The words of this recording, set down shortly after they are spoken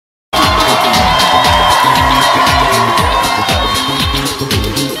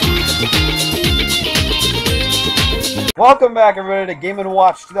Welcome back, everybody, to Game &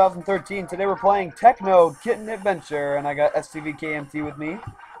 Watch 2013. Today we're playing Techno, Kitten Adventure, and I got SCVKMT with me.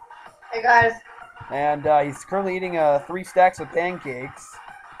 Hey guys. And he's currently eating 3 stacks of pancakes.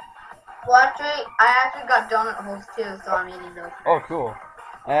 Well, I actually got donut holes too, so I'm eating those. Oh, cool.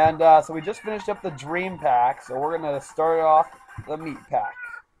 And so we just finished up the Dream Pack, so we're going to start off the Meat Pack.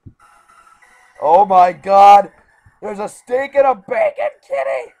 Oh my god! There's a steak and a bacon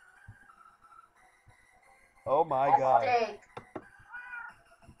kitty! Oh my god. Steak.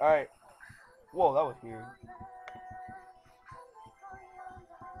 Alright. Whoa, that was weird.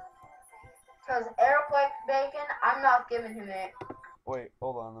 Because Eric likes bacon, I'm not giving him it. Wait,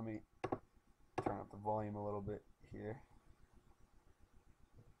 hold on, let me turn up the volume a little bit here.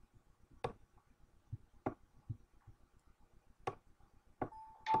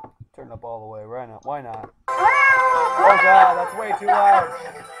 Turn up all the way, right now. Why not? Oh god, that's way too loud.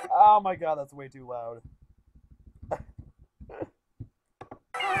 Oh my god, that's way too loud.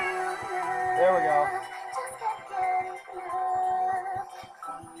 There we go.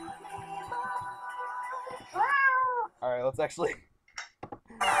 Alright, let's actually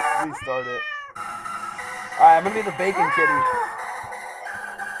restart it. Alright, I'm gonna be the bacon kitty.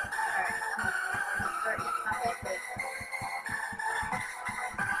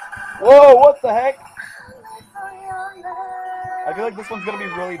 Whoa, what the heck? I feel like this one's gonna be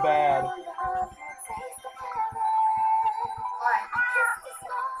really bad.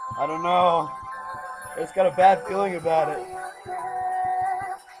 I don't know. I just got a bad feeling about it.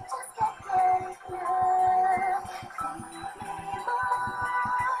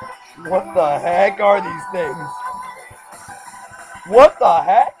 What the heck are these things? What the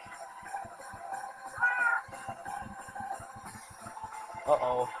heck?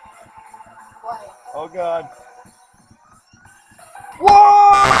 Uh-oh. Oh god.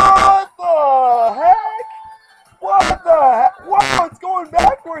 What the heck? What the heck? Whoa, it's going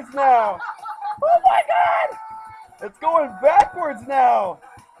backwards now. Oh my god! It's going backwards now.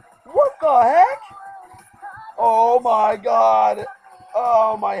 What the heck? Oh my god.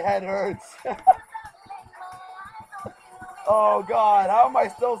 Oh, my head hurts. Oh god, how am I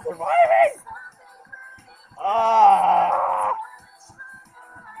still surviving? Ah!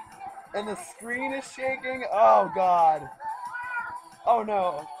 And the screen is shaking. Oh god. Oh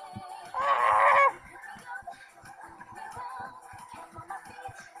no. Ah!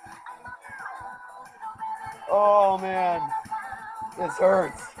 Oh man. This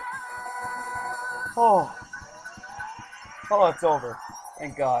hurts. Oh. Oh, it's over.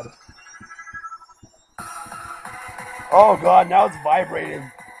 Thank God. Oh God, now it's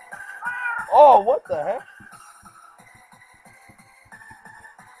vibrating. Oh, what the heck?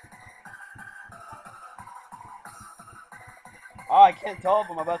 Oh, I can't tell if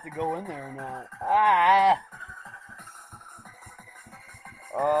I'm about to go in there or not. Ah!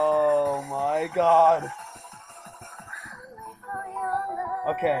 Oh my God.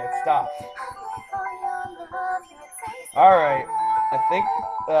 Okay, it stopped. Alright, I think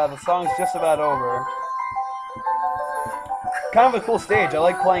the song's just about over. Kind of a cool stage. I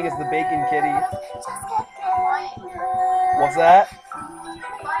like playing as the Bacon Kitty. What's that?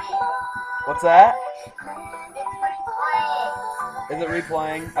 What's that? Is it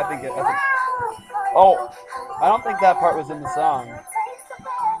replaying? I think it. Oh, I don't think that part was in the song.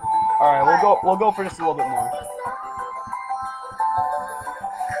 All right, we'll go for just a little bit more.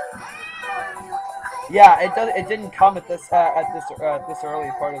 Yeah, it didn't come at this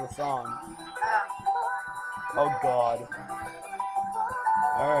early part of the song. Oh God.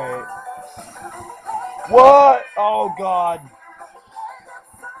 All right. What? Oh God.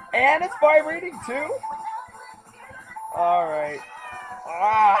 And it's vibrating too. All right.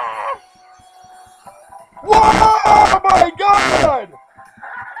 Ah! Whoa! My God!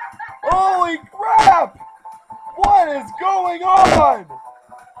 Holy crap! What is going on?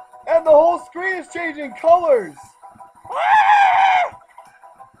 And the whole screen is changing colors. Ah!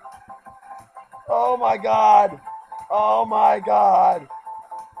 Oh my God. Oh my God.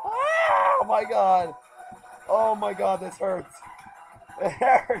 Oh my God. Oh my God, this hurts. It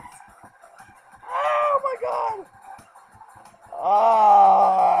hurts. Oh my God.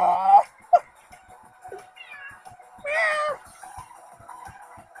 Ah.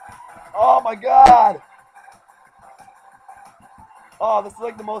 Oh my God. Oh, this is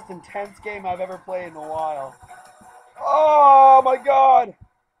like the most intense game I've ever played in a while. Oh my God.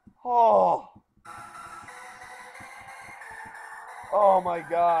 Oh. Oh my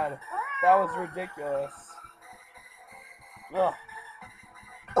God. That was ridiculous. Ugh.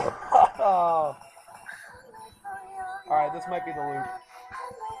 Oh. Alright, this might be the loop.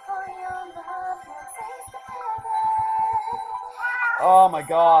 Oh my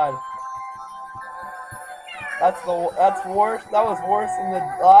god. That's worse. That was worse than the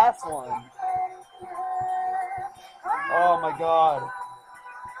last one. Oh my god.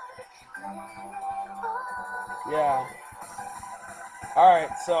 Yeah. Alright,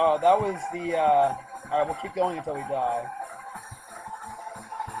 so that was the, alright, we'll keep going until we die.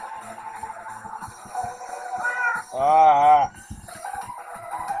 Ah!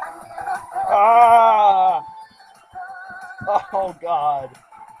 Ah! Oh god.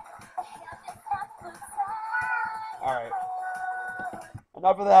 Alright.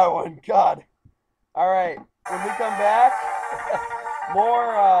 Enough of that one. God. Alright, when we come back,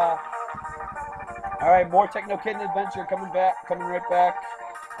 more, alright, more Techno Kitten adventure coming right back.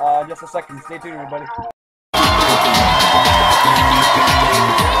 Just a second. Stay tuned, everybody.